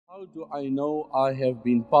How do I know I have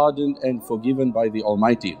been pardoned and forgiven by the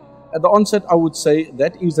Almighty? At the onset, I would say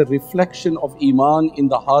that is a reflection of Iman in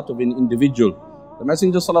the heart of an individual. The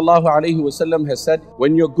Messenger ﷺ has said,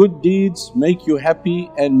 when your good deeds make you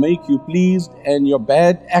happy and make you pleased, and your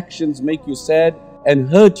bad actions make you sad and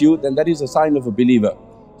hurt you, then that is a sign of a believer.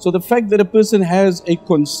 So the fact that a person has a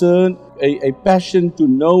concern, a passion to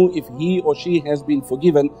know if he or she has been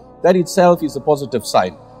forgiven, that itself is a positive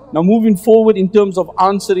sign. Now moving forward in terms of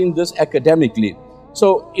answering this academically.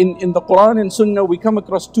 So in the Quran and Sunnah we come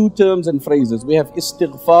across two terms and phrases. We have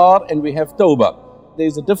istighfar and we have tawbah. There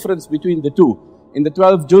is a difference between the two. In the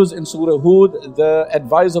 12th juz in Surah Hud, the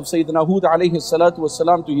advice of Sayyidina Hud alayhi salatu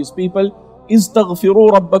wasalam to his people, Istaghfiru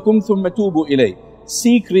rabbakum thumma tubu ilay.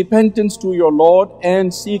 Seek repentance to your Lord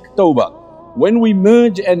and seek tawbah. When we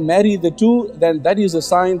merge and marry the two, then that is a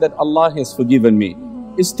sign that Allah has forgiven me.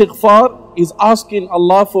 Istighfar is asking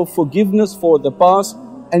Allah for forgiveness for the past,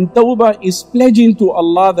 and tawbah is pledging to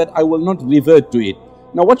Allah that I will not revert to it.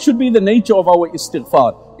 Now what should be the nature of our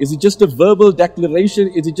istighfar? Is it just a verbal declaration?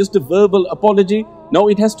 Is it just a verbal apology? No,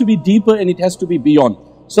 it has to be deeper and it has to be beyond.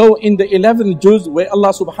 So in the 11th juz, where Allah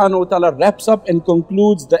subhanahu wa ta'ala wraps up and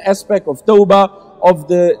concludes the aspect of tawbah of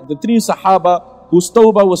the three Sahaba whose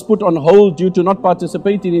tawbah was put on hold due to not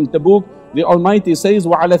participating in Tabuk, the Almighty says,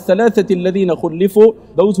 وَعَلَى الثَّلَاثَةِ الَّذِينَ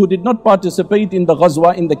خُلِّفُوا, those who did not participate in the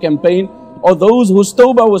ghazwa, in the campaign, or those whose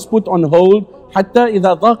tawbah was put on hold, حَتَّى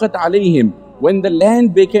إِذَا ضَاقَتْ عَلَيْهِمْ, when the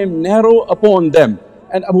land became narrow upon them.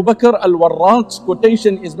 And Abu Bakr al-Warraq's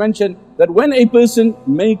quotation is mentioned that when a person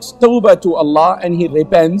makes tawbah to Allah and he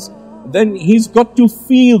repents, then he's got to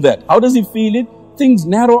feel that. How does he feel it? Things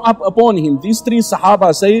narrow up upon him. These three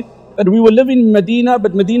Sahaba say that we were living in Medina,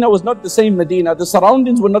 but Medina was not the same Medina. The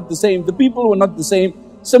surroundings were not the same. The people were not the same,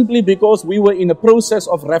 simply because we were in a process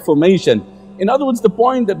of reformation. In other words, the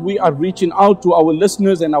point that we are reaching out to our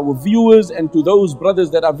listeners and our viewers and to those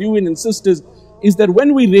brothers that are viewing and sisters is that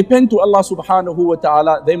when we repent to Allah subhanahu wa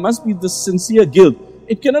ta'ala, there must be this sincere guilt.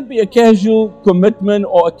 It cannot be a casual commitment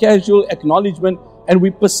or a casual acknowledgement and we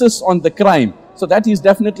persist on the crime. So that is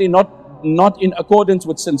definitely not in accordance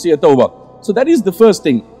with sincere tawbah. So that is the first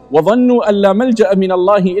thing. وَظَنُّوا أَلَّا مَلْجَأَ مِنَ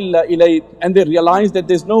اللَّهِ إِلَّا إِلَيْهِ, and they realized that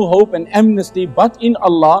there's no hope and amnesty but in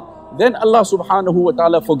Allah. Then Allah subhanahu wa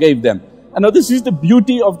ta'ala forgave them. And now this is the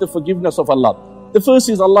beauty of the forgiveness of Allah. The first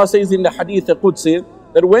is Allah says in the Hadith al-Qudsi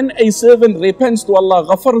that when a servant repents to Allah,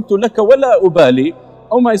 غَفَرْتُ لَكَ وَلَا أُبَالِي,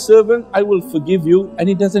 oh my servant, I will forgive you and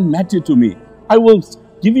it doesn't matter to me. I will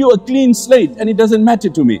give you a clean slate and it doesn't matter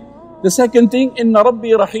to me. The second thing, إِنَّ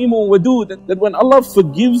رَبِّي رَحِيمٌ وَدُودٌ, that when Allah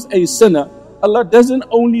forgives a sinner, Allah doesn't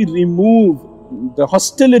only remove the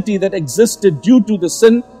hostility that existed due to the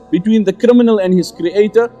sin between the criminal and his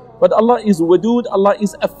creator, but Allah is wadud, Allah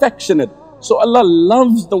is affectionate. So Allah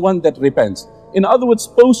loves the one that repents. In other words,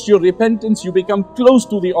 post your repentance, you become close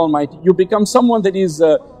to the Almighty. You become someone that is,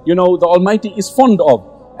 the Almighty is fond of.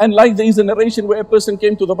 And like there is a narration where a person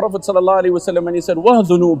came to the Prophet ﷺ and he said, "Wa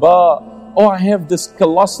dhunuba, oh, I have this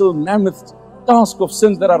colossal mammoth task of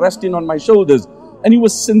sins that are resting on my shoulders." And he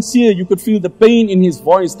was sincere. You could feel the pain in his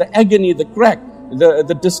voice, the agony, the crack,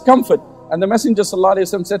 the discomfort. And the Messenger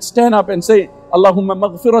ﷺ said, stand up and say, Allahumma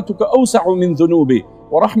maghfiratuka awsa'u min dhunubi,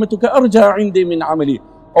 wa rahmatuka arja' indi min amali.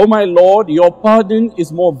 Oh my Lord, your pardon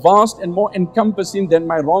is more vast and more encompassing than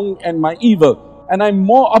my wrong and my evil. And I'm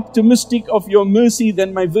more optimistic of your mercy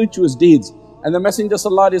than my virtuous deeds. And the Messenger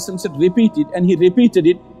ﷺ said, repeat it. And he repeated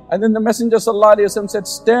it. And then the Messenger ﷺ said,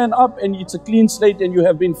 stand up and it's a clean slate and you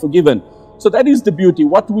have been forgiven. So that is the beauty.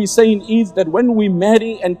 What we're saying is that when we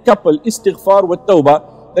marry and couple istighfar with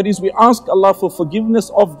tawbah, that is we ask Allah for forgiveness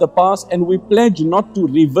of the past and we pledge not to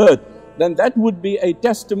revert, then that would be a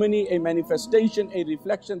testimony, a manifestation, a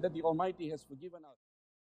reflection that the Almighty has forgiven us.